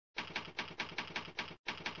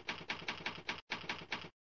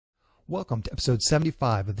Welcome to episode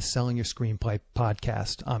 75 of the Selling Your Screenplay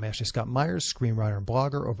podcast. I'm Ashley Scott Myers, screenwriter and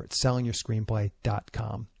blogger over at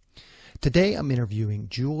sellingyourscreenplay.com. Today I'm interviewing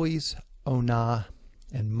Julius Onah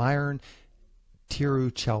and Mayuran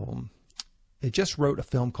Tiruchelvam. They just wrote a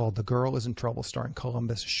film called The Girl Is in Trouble, starring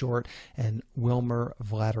Columbus Short and Wilmer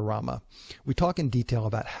Valderrama. We talk in detail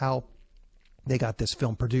about how they got this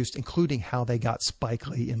film produced, including how they got Spike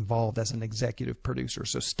Lee involved as an executive producer,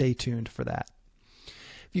 so stay tuned for that.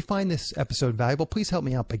 If you find this episode valuable, please help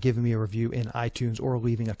me out by giving me a review in iTunes or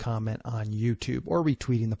leaving a comment on YouTube or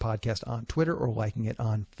retweeting the podcast on Twitter or liking it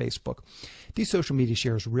on Facebook. These social media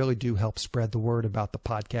shares really do help spread the word about the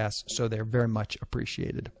podcast, so they're very much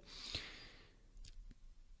appreciated.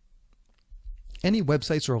 Any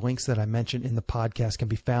websites or links that I mention in the podcast can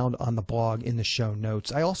be found on the blog in the show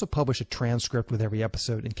notes. I also publish a transcript with every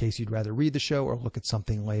episode in case you'd rather read the show or look at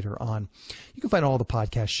something later on. You can find all the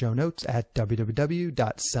podcast show notes at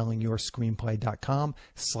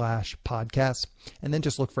www.sellingyourscreenplay.com/podcasts, and then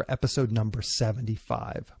just look for episode number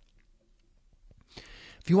 75.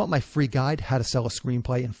 If you want my free guide, How to Sell a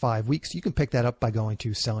Screenplay in 5 Weeks, you can pick that up by going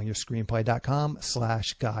to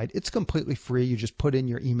sellingyourscreenplay.com/guide. It's completely free. You just put in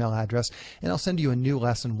your email address, and I'll send you a new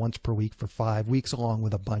lesson once per week for 5 weeks, along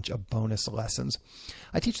with a bunch of bonus lessons.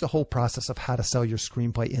 I teach the whole process of how to sell your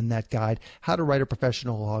screenplay in that guide, how to write a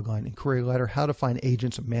professional logline and query letter, how to find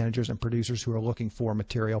agents, managers, and producers who are looking for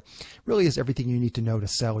material. Really is everything you need to know to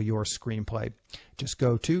sell your screenplay. Just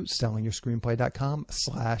go to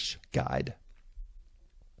sellingyourscreenplay.com/guide.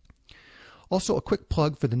 Also, a quick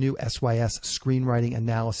plug for the new SYS screenwriting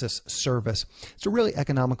analysis service. It's a really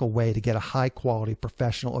economical way to get a high-quality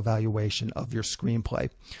professional evaluation of your screenplay.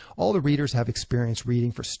 All the readers have experience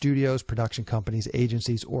reading for studios, production companies,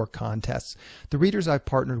 agencies, or contests. The readers I've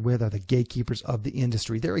partnered with are the gatekeepers of the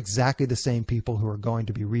industry. They're exactly the same people who are going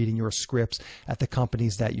to be reading your scripts at the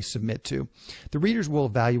companies that you submit to. The readers will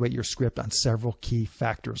evaluate your script on several key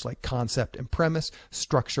factors like concept and premise,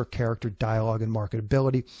 structure, character, dialogue, and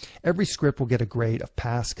marketability. Every script will get a grade of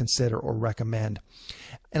pass, consider, or recommend.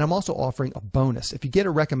 And I'm also offering a bonus. If you get a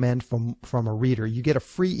recommend from a reader, you get a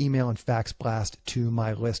free email and fax blast to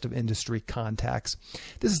my list of industry contacts.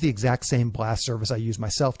 This is the exact same blast service I use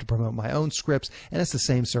myself to promote my own scripts, and it's the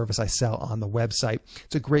same service I sell on the website.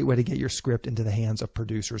 It's a great way to get your script into the hands of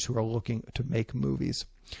producers who are looking to make movies.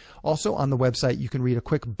 Also, on the website, you can read a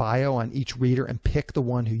quick bio on each reader and pick the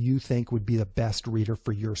one who you think would be the best reader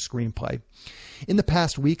for your screenplay. In the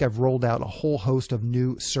past week, I've rolled out a whole host of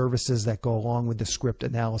new services that go along with the script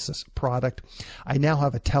analysis product. I now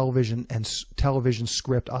have a television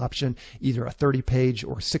script option, either a 30-page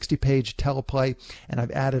or 60-page teleplay, and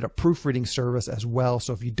I've added a proofreading service as well.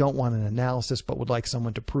 So if you don't want an analysis but would like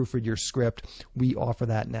someone to proofread your script, we offer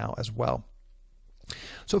that now as well.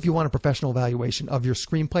 So if you want a professional evaluation of your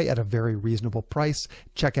screenplay at a very reasonable price,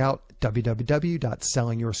 check out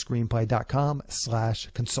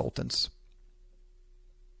www.sellingyourscreenplay.com/consultants.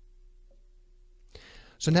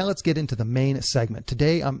 So now let's get into the main segment.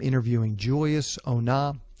 Today I'm interviewing Julius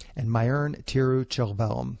Onah and Mayuran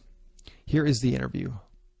Tiruchelvam. Here is the interview.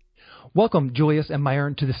 Welcome, Julius and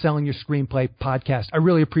Mayuran, to the Selling Your Screenplay podcast. I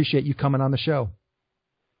really appreciate you coming on the show.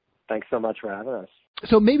 Thanks so much for having us.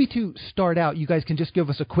 So maybe to start out, you guys can just give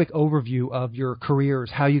us a quick overview of your careers,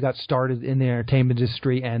 how you got started in the entertainment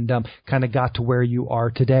industry and kind of got to where you are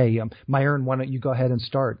today. Mayuran, why don't you go ahead and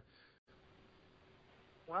start?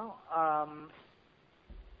 Well, how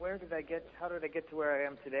did I get to where I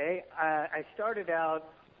am today? I started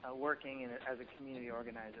out working as a community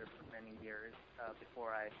organizer for many years before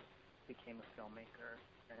I became a filmmaker.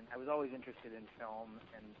 And I was always interested in film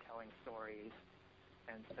and telling stories.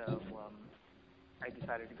 And so I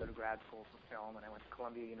decided to go to grad school for film, and I went to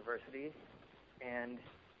Columbia University. And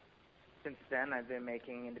since then, I've been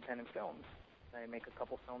making independent films. I make a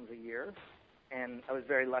couple films a year. And I was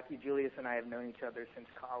very lucky. Julius and I have known each other since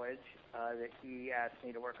college, that he asked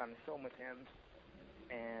me to work on this film with him.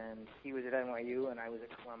 And he was at NYU, and I was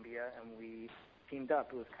at Columbia, and we teamed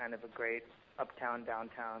up. It was kind of a great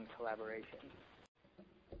uptown-downtown collaboration.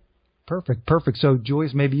 Perfect. So,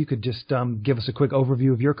 Julius, maybe you could just give us a quick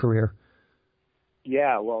overview of your career.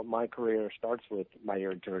 Yeah, well, my career starts with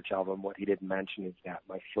Mayuran Tiruchelvam. What he didn't mention is that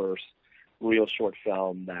my first real short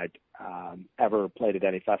film that ever played at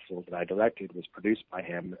any festival that I directed was produced by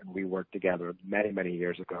him, and we worked together many, many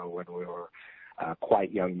years ago when we were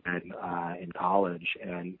quite young men in college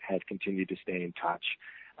and had continued to stay in touch.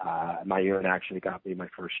 Mayuran actually got me my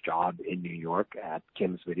first job in New York at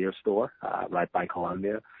Kim's Video Store right by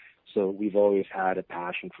Columbia. So we've always had a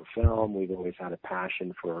passion for film. We've always had a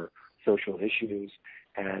passion for social issues.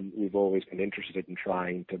 and we've always been interested in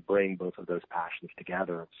trying to bring both of those passions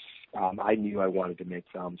together. I knew I wanted to make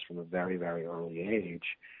films from a very, very early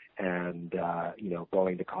age, and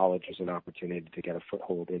going to college was an opportunity to get a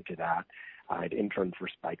foothold into that. I'd interned for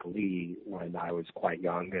Spike Lee when I was quite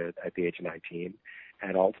young, at the age of 19,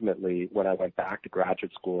 and ultimately, when I went back to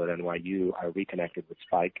graduate school at NYU, I reconnected with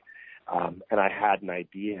Spike, and I had an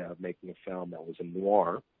idea of making a film that was a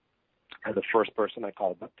noir. And the first person I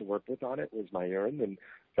called up to work with on it was Mayuran, and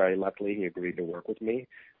very luckily he agreed to work with me.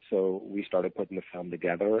 So we started putting the film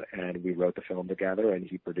together, and we wrote the film together, and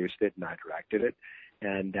he produced it, and I directed it.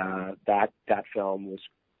 And that film was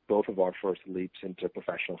both of our first leaps into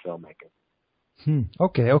professional filmmaking.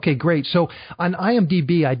 Okay, great. So on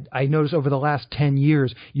IMDb, I noticed over the last 10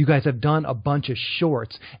 years, you guys have done a bunch of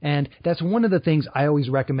shorts. And that's one of the things I always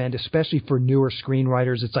recommend, especially for newer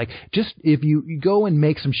screenwriters. It's like, just if you go and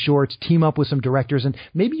make some shorts, team up with some directors, and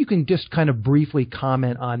maybe you can just kind of briefly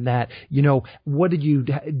comment on that. What did you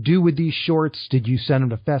do with these shorts? Did you send them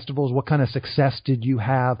to festivals? What kind of success did you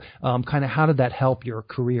have? Kind of how did that help your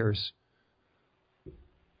careers?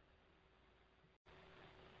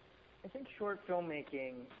 I think short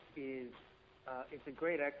filmmaking is it's a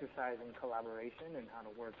great exercise in collaboration and how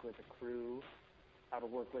to work with a crew, how to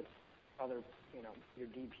work with other, your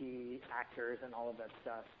DP, actors, and all of that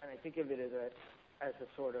stuff. And I think of it as a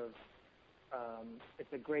sort of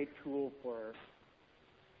it's a great tool for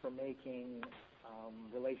making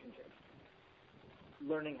relationships,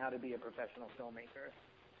 learning how to be a professional filmmaker.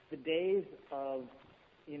 The days of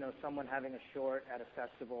someone having a short at a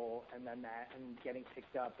festival and getting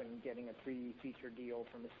picked up and getting a 3D feature deal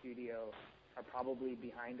from a studio are probably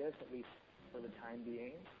behind us, at least for the time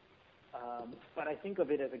being. But I think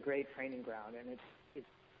of it as a great training ground, and it's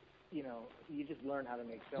you just learn how to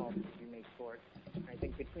make films as you make shorts. And I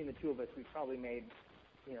think between the two of us, we've probably made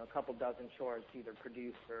a couple dozen shorts, either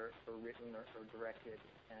produced or written or directed,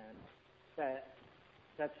 and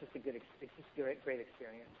that's just a great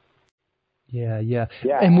experience. Yeah.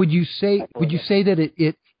 And would you say that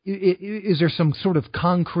it is there some sort of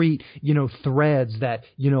concrete, threads that,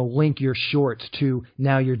 link your shorts to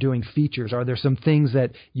now you're doing features? Are there some things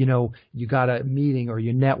that, you got a meeting or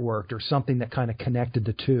you networked or something that kind of connected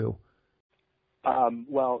the two?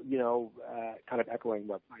 Kind of echoing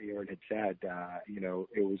what Mayuran had said,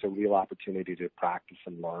 it was a real opportunity to practice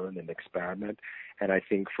and learn and experiment. And I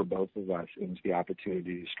think for both of us, it was the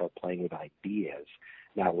opportunity to start playing with ideas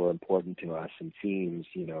that were important to us and themes,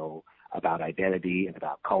 about identity and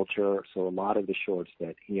about culture. So a lot of the shorts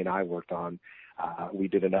that he and I worked on, we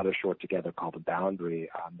did another short together called The Boundary.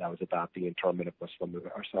 That was about the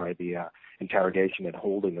the interrogation and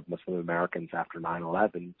holding of Muslim Americans after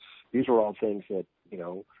 9/11. These were all things that,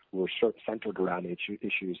 were centered around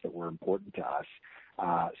issues that were important to us.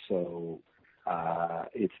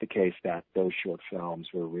 It's the case that those short films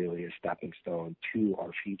were really a stepping stone to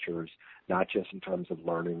our features, not just in terms of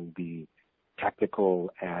learning the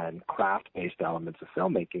technical and craft-based elements of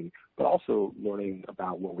filmmaking, but also learning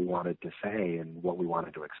about what we wanted to say and what we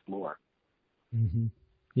wanted to explore. Mm-hmm.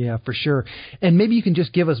 Yeah, for sure. And maybe you can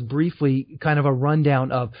just give us briefly kind of a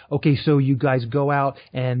rundown of, okay, so you guys go out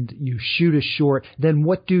and you shoot a short, then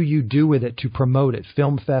what do you do with it to promote it?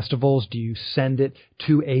 Film festivals? Do you send it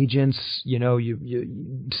to agents? You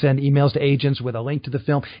send emails to agents with a link to the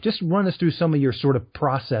film? Just run us through some of your sort of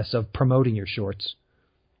process of promoting your shorts.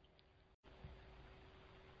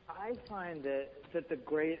 I find that the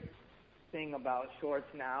great thing about shorts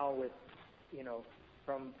now with,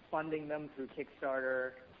 from funding them through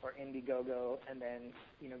Kickstarter or Indiegogo and then,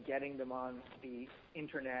 getting them on the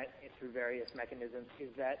internet through various mechanisms is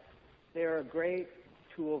that they're a great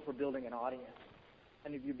tool for building an audience.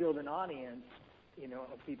 And if you build an audience,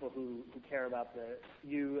 of people who care about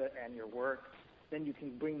you and your work, then you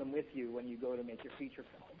can bring them with you when you go to make your feature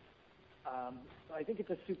film. So I think it's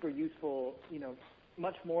a super useful,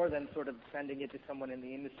 much more than sort of sending it to someone in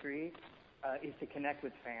the industry, is to connect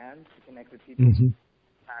with fans, to connect with people Mm-hmm.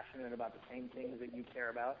 passionate about the same things that you care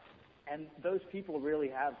about. And those people really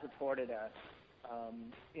have supported us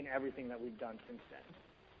in everything that we've done since then.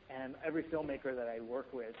 And every filmmaker that I work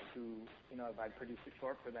with who, if I produce a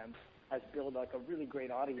short for them, has built like a really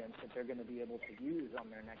great audience that they're going to be able to use on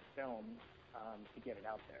their next film to get it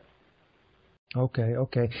out there.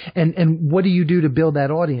 Okay. And what do you do to build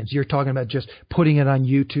that audience? You're talking about just putting it on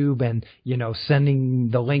YouTube and, sending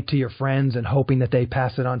the link to your friends and hoping that they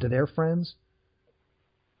pass it on to their friends?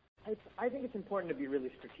 I think it's important to be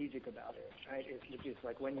really strategic about it, right? It's just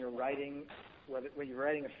like when you're writing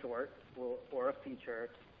a short or a feature,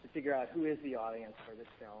 to figure out who is the audience for this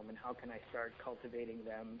film and how can I start cultivating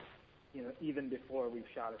them, even before we've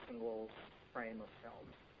shot a single frame of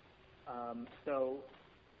film. So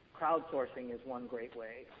crowdsourcing is one great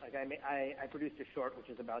way. Like I produced a short which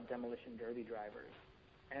is about demolition derby drivers,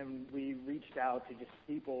 and we reached out to just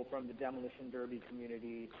people from the demolition derby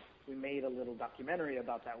community. We made a little documentary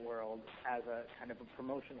about that world as a kind of a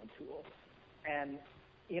promotional tool, and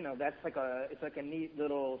that's it's like a neat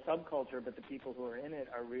little subculture, but the people who are in it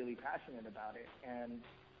are really passionate about it. And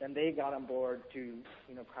then they got on board to,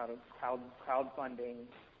 crowdfunding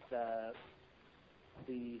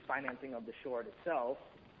the financing of the short itself.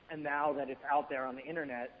 And now that it's out there on the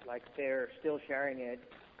internet, like they're still sharing it.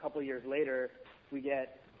 A couple of years later, we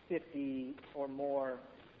get 50 or more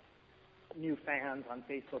new fans on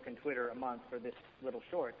Facebook and Twitter a month for this little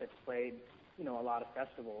short that's played, a lot of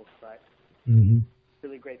festivals, but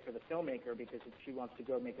really great for the filmmaker, because if she wants to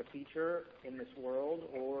go make a feature in this world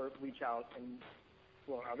or reach out and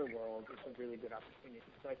explore other worlds, it's a really good opportunity.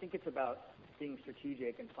 So I think it's about being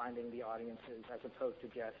strategic and finding the audiences as opposed to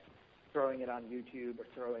just throwing it on YouTube or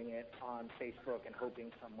throwing it on Facebook and hoping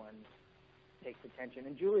someone takes attention.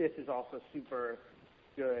 And Julius is also super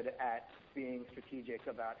good at being strategic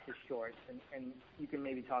about his shorts, and you can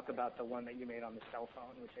maybe talk about the one that you made on the cell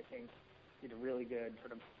phone, which I think did a really good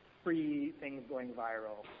sort of free things going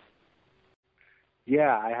viral.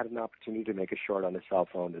 Yeah, I had an opportunity to make a short on the cell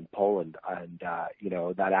phone in Poland, and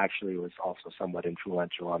that actually was also somewhat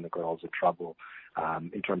influential on the Girls in Trouble,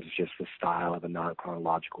 in terms of just the style of a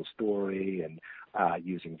non-chronological story and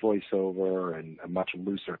using voiceover and a much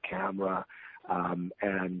looser camera.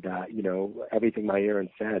 Everything Mayuran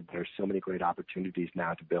said, there's so many great opportunities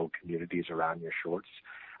now to build communities around your shorts.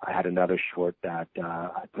 I had another short that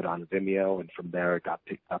I put on Vimeo, and from there it got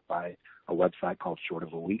picked up by a website called Short of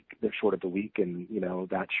the Week, and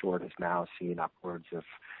that short has now seen upwards of,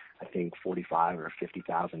 I think, 45 or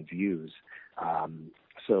 50,000 views.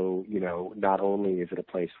 So not only is it a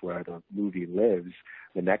place where the movie lives,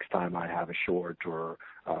 the next time I have a short or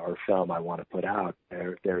film I want to put out,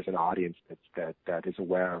 there's an audience that is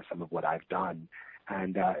aware of some of what I've done.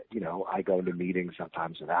 And, I go into meetings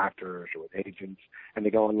sometimes with actors or with agents, and they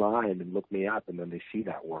go online and look me up, and then they see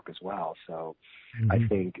that work as well. So I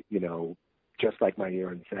think, just like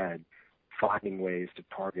Mayuran said, finding ways to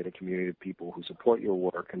target a community of people who support your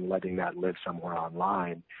work and letting that live somewhere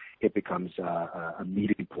online, it becomes a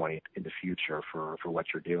meeting point in the future for what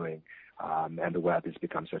you're doing. And the web has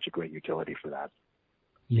become such a great utility for that.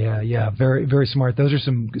 Yeah, very, very smart. Those are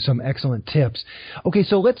some excellent tips. Okay,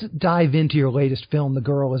 so let's dive into your latest film, The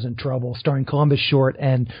Girl Is in Trouble, starring Columbus Short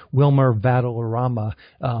and Wilmer Valderrama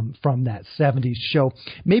from that 70s show.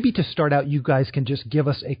 Maybe to start out, you guys can just give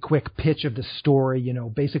us a quick pitch of the story.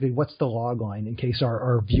 Basically, what's the log line in case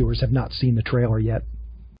our viewers have not seen the trailer yet?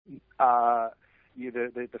 The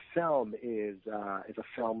film is a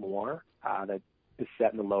film noir that is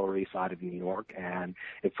set in the Lower East Side of New York, and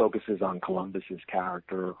it focuses on Columbus's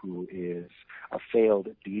character, who is a failed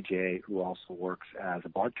DJ who also works as a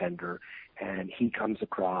bartender, and he comes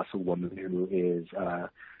across a woman who is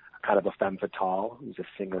kind of a femme fatale, who's a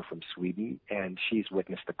singer from Sweden, and she's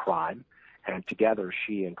witnessed a crime. And together,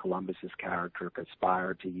 she and Columbus's character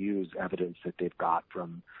conspire to use evidence that they've got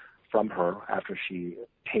from her after she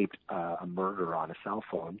taped a murder on a cell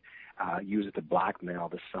phone, use it to blackmail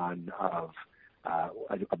the son of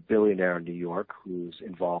a billionaire in New York who's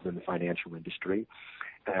involved in the financial industry.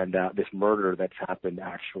 And this murder that's happened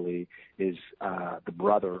actually is the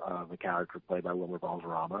brother of a character played by Wilmer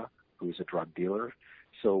Valderrama, who's a drug dealer.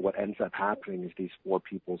 So what ends up happening is these four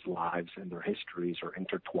people's lives and their histories are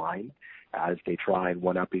intertwined as they try and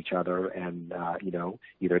one-up each other and,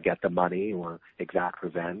 either get the money or exact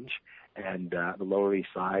revenge. And the Lower East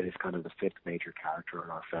Side is kind of the fifth major character in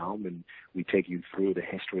our film, and we take you through the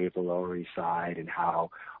history of the Lower East Side and how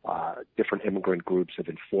different immigrant groups have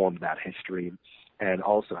informed that history, and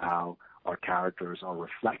also how our characters are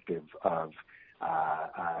reflective of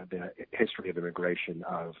the history of immigration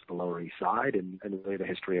of the Lower East Side and really the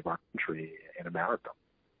history of our country in America.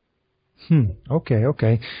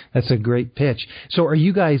 Okay. That's a great pitch. So are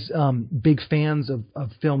you guys big fans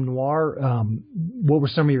of film noir? What were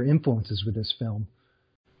some of your influences with this film?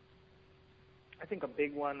 I think a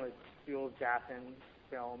big one was Jules Jassen's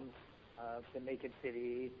films, The Naked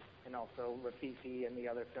City, and also Rafifi and the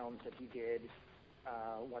other films that he did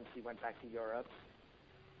once he went back to Europe.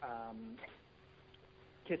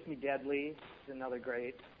 Kiss Me Deadly is another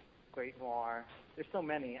great noir. There's so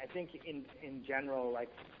many. I think in general, like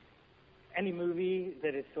any movie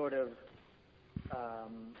that is sort of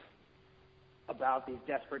about these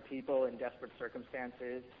desperate people in desperate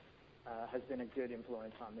circumstances has been a good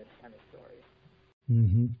influence on this kind of story.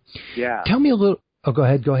 Mm-hmm. Yeah. Tell me a little. Oh, go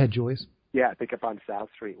ahead, Julius. Yeah, Pick Up on South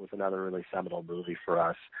Street was another really seminal movie for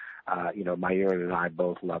us. Mayuran and I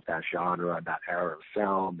both love that genre and that era of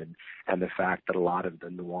film, and the fact that a lot of the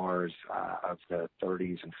noirs of the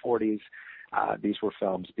 30s and 40s, these were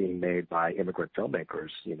films being made by immigrant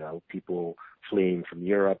filmmakers, people fleeing from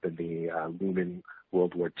Europe in the looming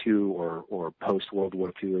World War II or post-World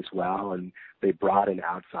War II as well, and they brought an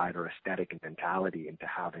outsider aesthetic and mentality into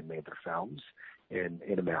how they made their films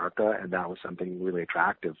in America, and that was something really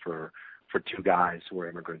attractive for two guys who were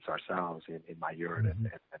immigrants ourselves in Mayuran and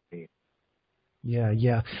me.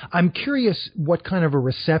 Yeah. I'm curious what kind of a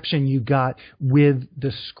reception you got with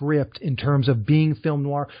the script in terms of being film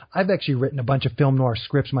noir. I've actually written a bunch of film noir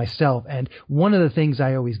scripts myself, and one of the things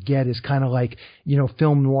I always get is kind of like,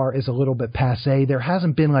 film noir is a little bit passé. There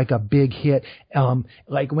hasn't been like a big hit.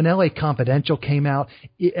 Like when LA Confidential came out,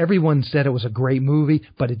 everyone said it was a great movie,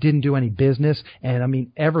 but it didn't do any business. And I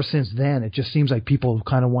mean, ever since then, it just seems like people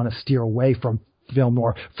kind of want to steer away from film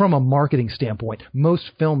noir from a marketing standpoint.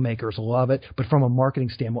 Most filmmakers love it, but from a marketing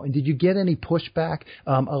standpoint. And did you get any pushback?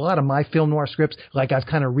 A lot of my film noir scripts, like I've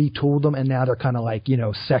kind of retooled them, and now they're kind of like,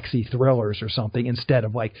 sexy thrillers or something instead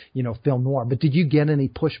of like, film noir. But did you get any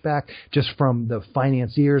pushback just from the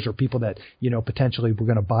financiers or people that, potentially were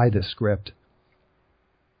going to buy this script?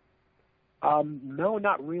 No,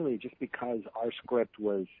 not really, just because our script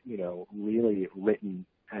was, really written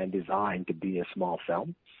and designed to be a small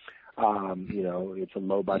film. It's a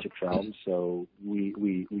low-budget film, so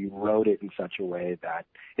we wrote it in such a way that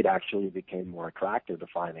it actually became more attractive to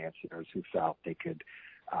financiers who felt they could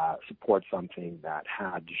support something that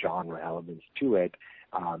had genre elements to it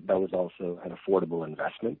that was also an affordable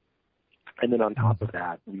investment. And then on top of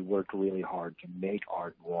that, we worked really hard to make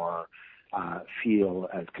art noir feel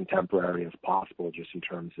as contemporary as possible, just in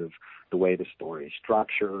terms of the way the story is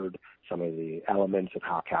structured, some of the elements of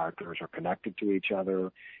how characters are connected to each other.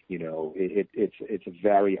 It's a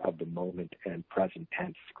very of the moment and present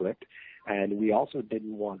tense script. And we also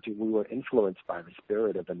didn't want to, we were influenced by the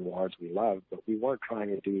spirit of the noirs we loved, but we weren't trying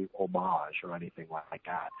to do homage or anything like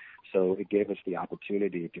that. So it gave us the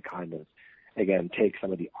opportunity to kind of, again, take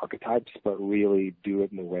some of the archetypes, but really do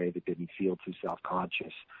it in a way that didn't feel too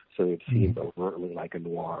self-conscious. So it seemed overtly like a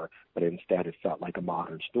noir, but instead it felt like a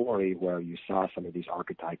modern story where you saw some of these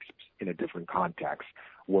archetypes in a different context.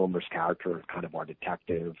 Wilmer's character is kind of our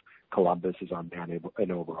detective. Columbus is our man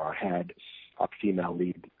in over our head. Our female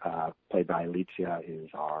lead, played by Alicia, is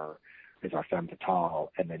our femme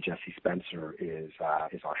fatale, and then Jesse Spencer is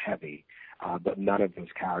our heavy. But none of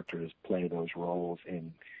those characters play those roles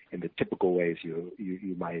in the typical ways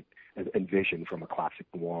you might envision from a classic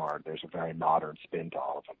noir. There's a very modern spin to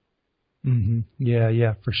all of them. Mm-hmm.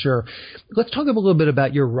 Yeah, for sure. Let's talk a little bit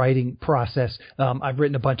about your writing process. I've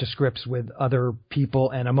written a bunch of scripts with other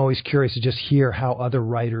people, and I'm always curious to just hear how other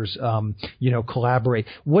writers, collaborate.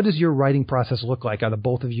 What does your writing process look like? Are the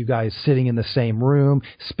both of you guys sitting in the same room,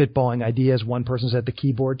 spitballing ideas? One person's at the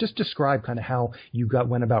keyboard. Just describe kind of how you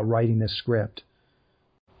went about writing this script.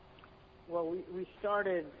 Well, we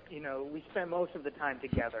started, we spent most of the time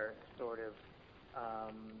together, sort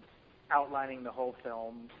of outlining the whole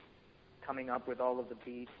film, coming up with all of the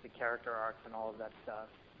beats, the character arcs, and all of that stuff.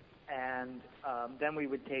 And then we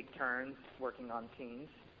would take turns working on scenes.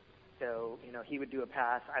 So, he would do a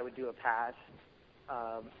pass, I would do a pass.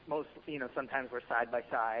 Sometimes we're side by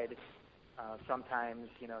side. Sometimes,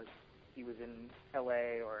 he was in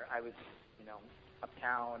LA or I was,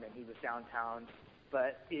 uptown and he was downtown.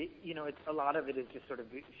 But it's a lot of it is just sort of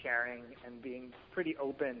sharing and being pretty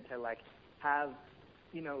open to have,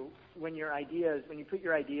 when you put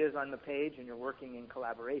your ideas on the page and you're working in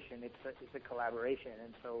collaboration, it's a collaboration.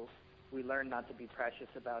 And so we learn not to be precious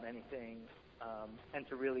about anything, and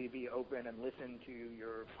to really be open and listen to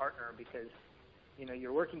your partner, because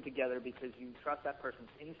you're working together because you trust that person's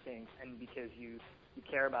instincts and because you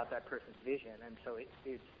care about that person's vision. And so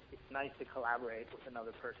it's nice to collaborate with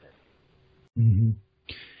another person. Mm-hmm.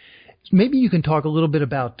 Maybe you can talk a little bit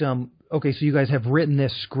about, so you guys have written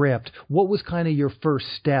this script. What was kind of your first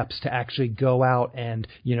steps to actually go out and,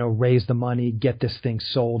 raise the money, get this thing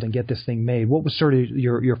sold and get this thing made? What was sort of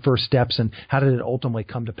your first steps, and how did it ultimately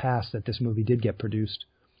come to pass that this movie did get produced?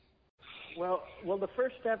 Well, the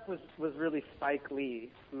first step was really Spike Lee,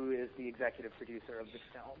 who is the executive producer of this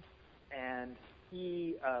film. And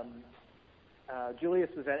he, Julius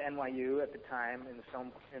was at NYU at the time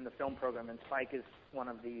in the film program, and Spike is one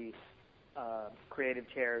of the creative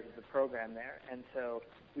chairs of the program there. And so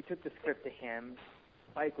we took the script to him.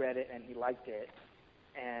 Spike read it and he liked it,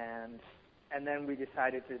 and then we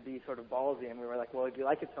decided to be sort of ballsy, and we were like, well, if you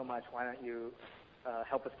like it so much, why don't you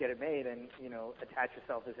help us get it made and attach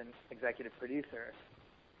yourself as an executive producer?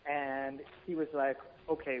 And he was like,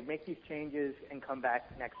 okay, make these changes and come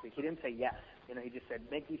back next week. He didn't say yes. He just said,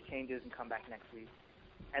 make these changes and come back next week.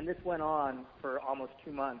 And this went on for almost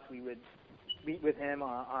 2 months. We would meet with him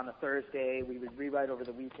on a Thursday. We would rewrite over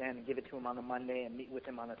the weekend and give it to him on a Monday and meet with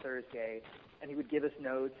him on a Thursday. And he would give us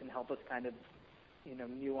notes and help us kind of,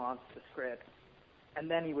 nuance the script. And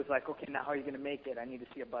then he was like, okay, now how are you going to make it? I need to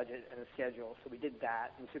see a budget and a schedule. So we did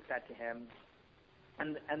that. We took that to him.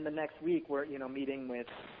 And the next week we're, meeting with,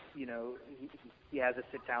 he has a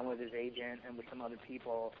sit down with his agent and with some other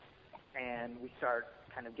people, and we start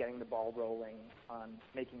kind of getting the ball rolling on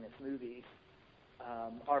making this movie.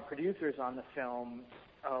 Our producers on the film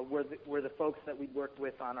were the folks that we'd worked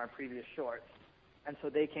with on our previous shorts. And so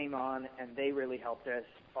they came on and they really helped us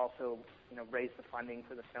also, raise the funding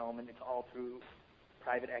for the film, and it's all through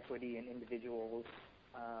private equity and individuals.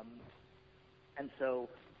 And so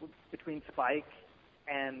between Spike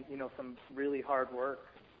and, some really hard work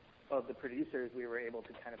of the producers, we were able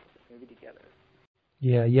to kind of put this movie together.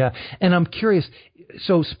 Yeah. And I'm curious,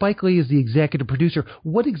 so Spike Lee is the executive producer.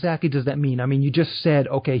 What exactly does that mean? I mean, you just said,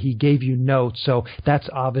 okay, he gave you notes, so that's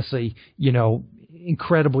obviously,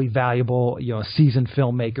 incredibly valuable, a seasoned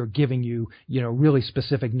filmmaker giving you, really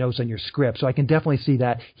specific notes on your script. So I can definitely see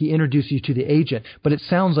that. He introduced you to the agent, but it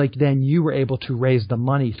sounds like then you were able to raise the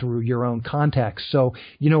money through your own contacts. So,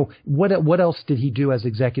 what else did he do as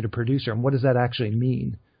executive producer, and what does that actually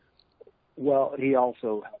mean? Well, he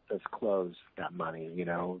also helped us close that money.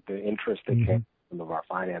 The interest that came from some of our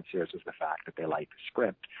financiers was the fact that they liked the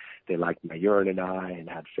script. They liked Mayuran and I and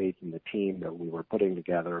had faith in the team that we were putting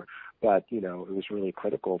together. But, it was really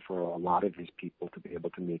critical for a lot of these people to be able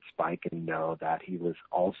to meet Spike and know that he was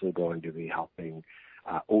also going to be helping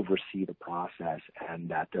oversee the process and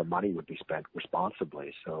that their money would be spent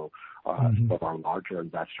responsibly. So some of our larger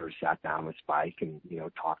investors sat down with Spike and,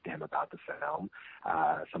 talked to him about the film.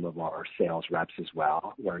 Some of our sales reps as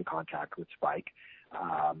well were in contact with Spike.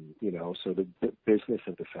 So the business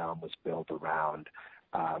of the film was built around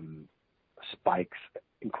Spike's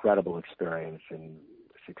incredible experience and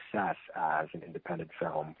success as an independent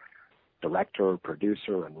film director,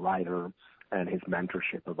 producer, and writer, and his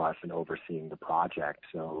mentorship of us in overseeing the project.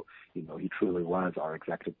 So, he truly was our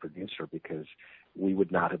executive producer because we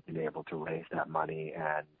would not have been able to raise that money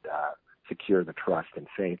and secure the trust and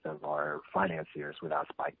faith of our financiers without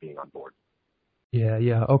Spike being on board.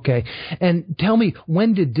 Yeah, okay. And tell me,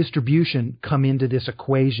 when did distribution come into this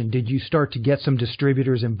equation? Did you start to get some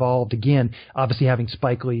distributors involved? Again, obviously having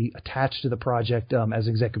Spike Lee attached to the project as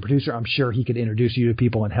executive producer, I'm sure he could introduce you to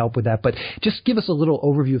people and help with that. But just give us a little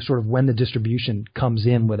overview of sort of when the distribution comes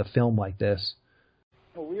in with a film like this.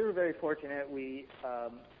 Well, we were very fortunate.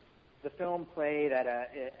 The film played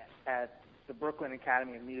at the Brooklyn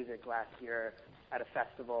Academy of Music last year at a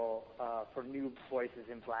festival for new voices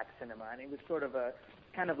in black cinema, and it was sort of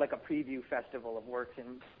kind of like a preview festival of works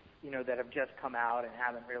that have just come out and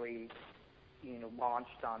haven't really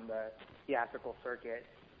launched on the theatrical circuit.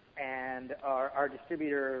 And our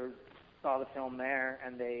distributor saw the film there,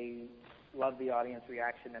 and they loved the audience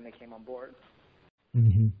reaction, and they came on board.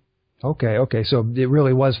 Mm-hmm. Okay. So it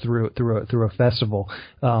really was through a festival.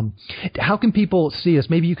 How can people see us?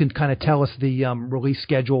 Maybe you can kind of tell us the release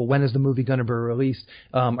schedule. When is the movie going to be released?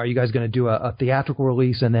 Are you guys going to do a theatrical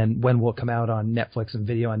release, and then when will it come out on Netflix and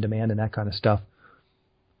video on demand and that kind of stuff?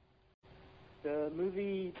 The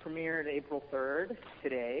movie premiered April 3rd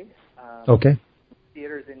today. Okay.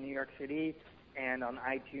 Theaters in New York City and on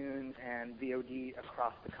iTunes and VOD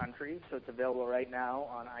across the country. So it's available right now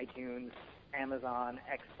on iTunes, Amazon,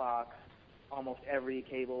 Xbox, almost every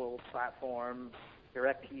cable platform,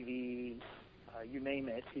 DirecTV, you name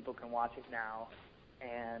it, people can watch it now.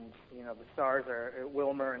 And, the stars are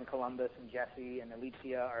Wilmer and Columbus and Jesse and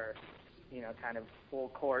Alicia are, kind of full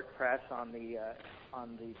court press on the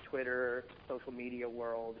Twitter, social media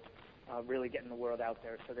world, really getting the word out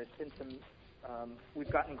there. So there's been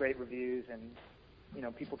we've gotten great reviews and,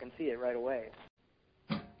 people can see it right away.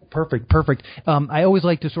 Perfect. I always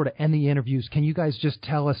like to sort of end the interviews. Can you guys just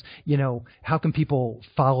tell us, how can people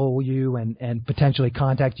follow you and potentially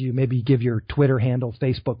contact you? Maybe give your Twitter handle,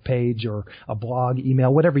 Facebook page, or a blog,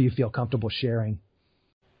 email, whatever you feel comfortable sharing.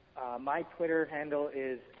 My Twitter handle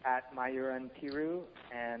is @Mayuran Tiru,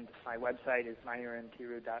 and my website is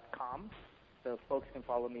mayurantiru.com. So folks can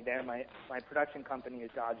follow me there. My production company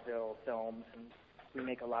is Dodgeville Films, and we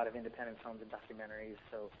make a lot of independent films and documentaries,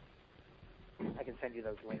 so I can send you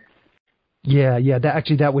those links. Yeah,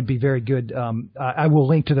 that would be very good. I will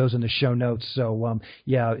link to those in the show notes. So,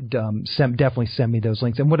 definitely send me those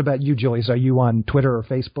links. And what about you, Julius? Are you on Twitter or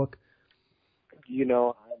Facebook?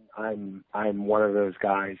 I'm one of those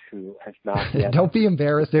guys who has not yet. Don't be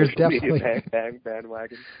embarrassed. There's definitely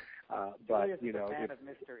bandwagon. But you know, fan of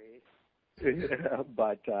mystery.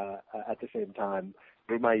 But at the same time,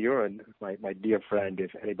 Mayuran, my dear friend,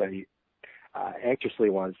 if anybody anxiously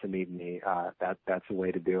wants to meet me, that's a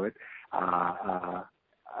way to do it.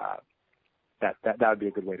 That would be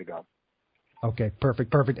a good way to go. Okay,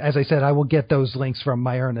 perfect. As I said, I will get those links from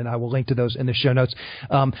Mayuran, and I will link to those in the show notes.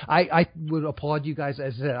 I would applaud you guys.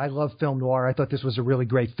 As I said, I love film noir. I thought this was a really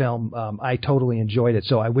great film. I totally enjoyed it,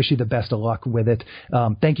 so I wish you the best of luck with it.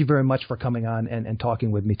 Thank you very much for coming on and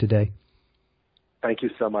talking with me today. Thank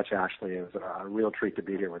you so much, Ashley. It was a real treat to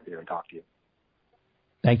be here with you and talk to you.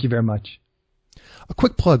 Thank you very much. A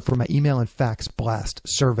quick plug for my email and fax blast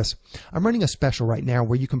service. I'm running a special right now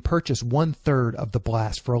where you can purchase 1/3 of the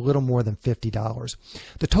blast for a little more than $50.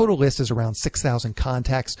 The total list is around 6,000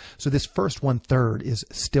 contacts, so this first 1/3 is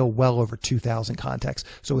still well over 2,000 contacts,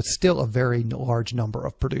 so it's still a very large number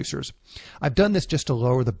of producers. I've done this just to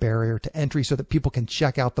lower the barrier to entry so that people can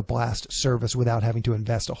check out the blast service without having to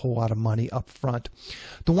invest a whole lot of money up front.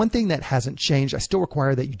 The one thing that hasn't changed, I still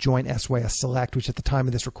require that you join SYS Select, which at the time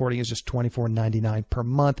of this recording is just $24.99 per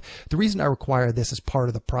month. The reason I require this as part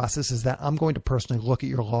of the process is that I'm going to personally look at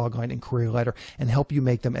your logline and query letter and help you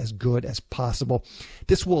make them as good as possible.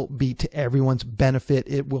 This will be to everyone's benefit.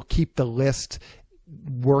 It will keep the list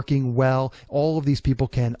working well. All of these people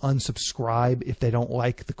can unsubscribe if they don't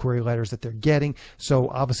like the query letters that they're getting. So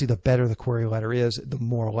obviously the better the query letter is, the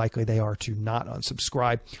more likely they are to not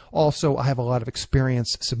unsubscribe. Also, I have a lot of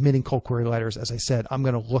experience submitting cold query letters. As I said, I'm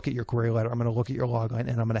going to look at your query letter, I'm going to look at your logline,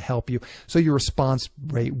 and I'm going to help you. So your response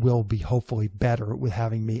rate will be hopefully better with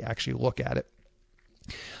having me actually look at it.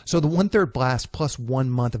 So the 1/3 blast plus 1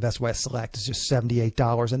 month of SYS Select is just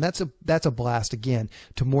 $78, and that's a blast again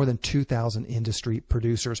to more than 2,000 industry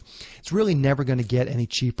producers. It's really never going to get any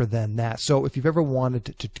cheaper than that. So if you've ever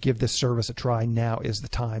wanted to give this service a try, now is the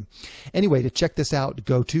time. Anyway, to check this out,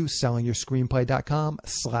 go to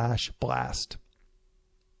sellingyourscreenplay.com/blast.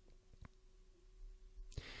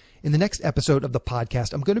 In the next episode of the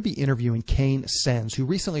podcast, I'm going to be interviewing Kane Sens, who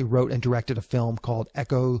recently wrote and directed a film called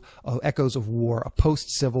Echoes of War, a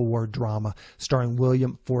post-Civil War drama starring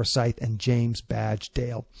William Forsythe and James Badge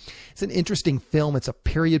Dale. It's an interesting film. It's a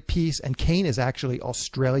period piece, and Kane is actually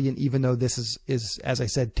Australian, even though this is, as I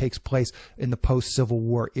said, takes place in the post-Civil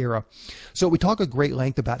War era. So we talk at great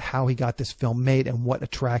length about how he got this film made and what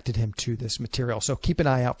attracted him to this material. So keep an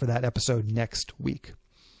eye out for that episode next week.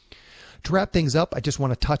 To wrap things up, I just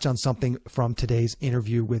want to touch on something from today's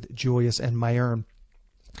interview with Julius and Mayuran.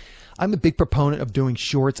 I'm a big proponent of doing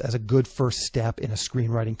shorts as a good first step in a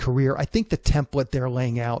screenwriting career. I think the template they're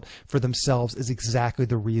laying out for themselves is exactly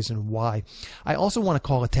the reason why. I also want to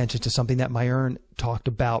call attention to something that Mayuran talked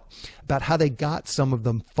about how they got some of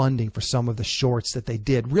the funding for some of the shorts that they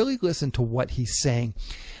did. Really listen to what he's saying.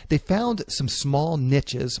 They found some small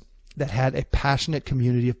niches that had a passionate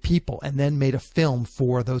community of people and then made a film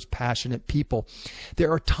for those passionate people. There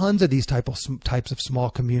are tons of these types of small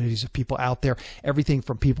communities of people out there, everything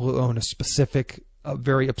from people who own a specific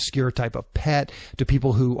very obscure type of pet to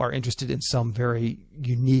people who are interested in some very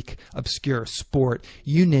unique, obscure sport.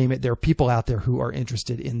 You name it, there are people out there who are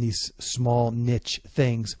interested in these small niche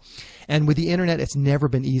things. And with the internet, it's never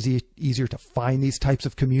been easier to find these types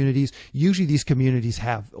of communities. Usually these communities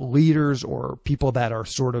have leaders or people that are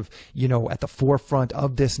sort of, at the forefront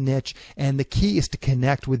of this niche. And the key is to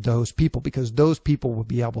connect with those people, because those people will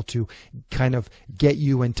be able to kind of get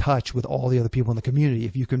you in touch with all the other people in the community.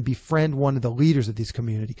 If you can befriend one of the leaders of this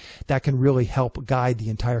community, that can really help guide the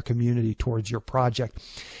entire community towards your project.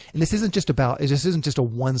 And this isn't just a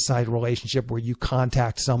one-sided relationship where you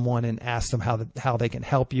contact someone and ask them how they can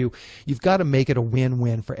help you. You've got to make it a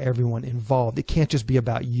win-win for everyone involved. It can't just be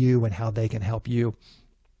about you and how they can help you.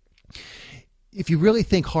 If you really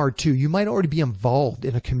think hard too, you might already be involved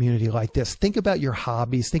in a community like this. Think about your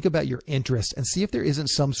hobbies, think about your interests, and see if there isn't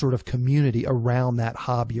some sort of community around that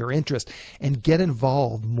hobby or interest, and get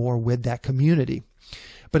involved more with that community.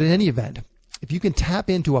 But in any event, if you can tap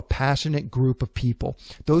into a passionate group of people,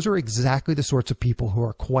 those are exactly the sorts of people who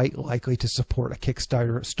are quite likely to support a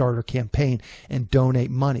Kickstarter campaign and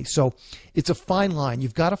donate money. So it's a fine line.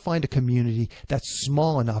 You've got to find a community that's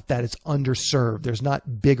small enough that it's underserved. There's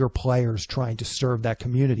not bigger players trying to serve that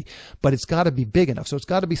community, but it's got to be big enough. So it's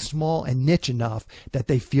got to be small and niche enough that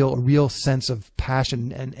they feel a real sense of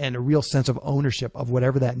passion and a real sense of ownership of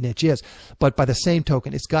whatever that niche is. But by the same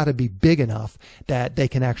token, it's got to be big enough that they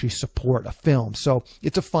can actually support a film. So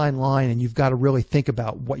it's a fine line, and you've got to really think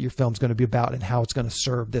about what your film's going to be about and how it's going to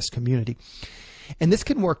serve this community. And this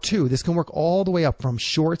can work too. This can work all the way up from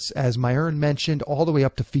shorts, as Mayuran mentioned, all the way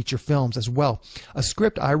up to feature films as well. A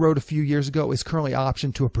script I wrote a few years ago is currently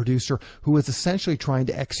optioned to a producer who is essentially trying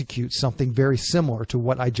to execute something very similar to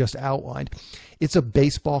what I just outlined. It's a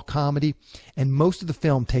baseball comedy, and most of the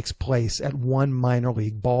film takes place at one minor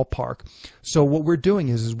league ballpark. So what we're doing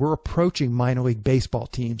is we're approaching minor league baseball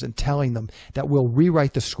teams and telling them that we'll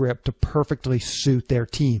rewrite the script to perfectly suit their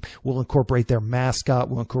team. We'll incorporate their mascot,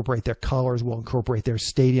 we'll incorporate their colors, we'll incorporate their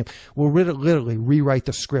stadium. We'll literally rewrite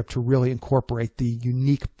the script to really incorporate the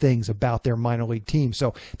unique things about their minor league team.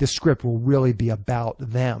 So this script will really be about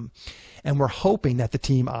them. And we're hoping that the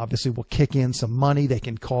team obviously will kick in some money. They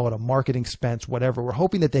can call it a marketing expense, whatever. We're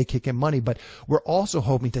hoping that they kick in money, but we're also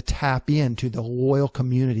hoping to tap into the loyal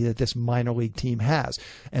community that this minor league team has.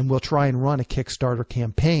 And we'll try and run a Kickstarter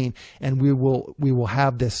campaign, and we will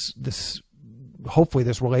have this hopefully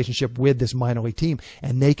this relationship with this minor league team,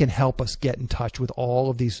 and they can help us get in touch with all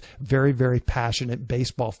of these very, very passionate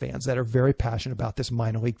baseball fans that are very passionate about this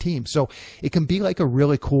minor league team. So it can be like a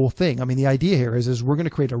really cool thing. I mean, the idea here is we're going to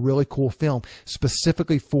create a really cool film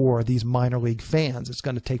specifically for these minor league fans. It's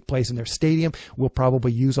going to take place in their stadium. We'll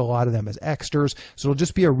probably use a lot of them as extras. So it'll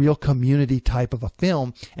just be a real community type of a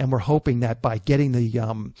film, and we're hoping that by getting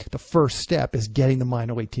the first step is getting the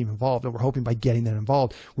minor league team involved, and we're hoping by getting them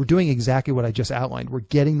involved, we're doing exactly what I just outlined. We're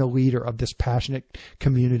getting the leader of this passionate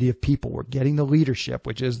community of people. We're getting the leadership,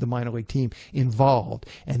 which is the minor league team, involved,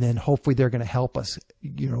 and then hopefully they're going to help us,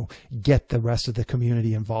 get the rest of the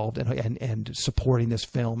community involved and supporting this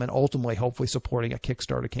film, and ultimately, hopefully, supporting a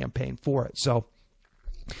Kickstarter campaign for it. So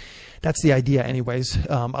that's the idea, anyways.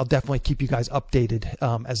 I'll definitely keep you guys updated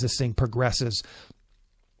as this thing progresses.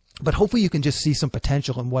 But hopefully you can just see some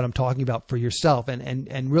potential in what I'm talking about for yourself,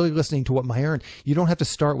 and really listening to what Mayuran, you don't have to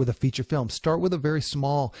start with a feature film. Start with a very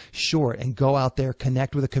small short and go out there,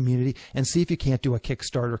 connect with a community, and see if you can't do a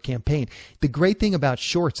Kickstarter campaign. The great thing about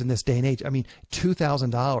shorts in this day and age, I mean,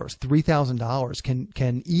 $2,000, $3,000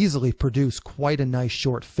 can easily produce quite a nice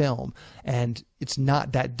short film, and it's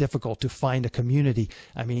not that difficult to find a community.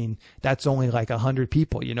 I mean, that's only like 100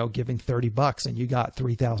 people, giving $30, and you got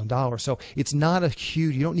 $3,000. So it's not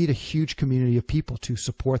you don't need a huge community of people to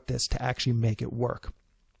support this to actually make it work.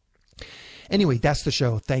 Anyway, that's the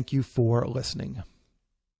show. Thank you for listening.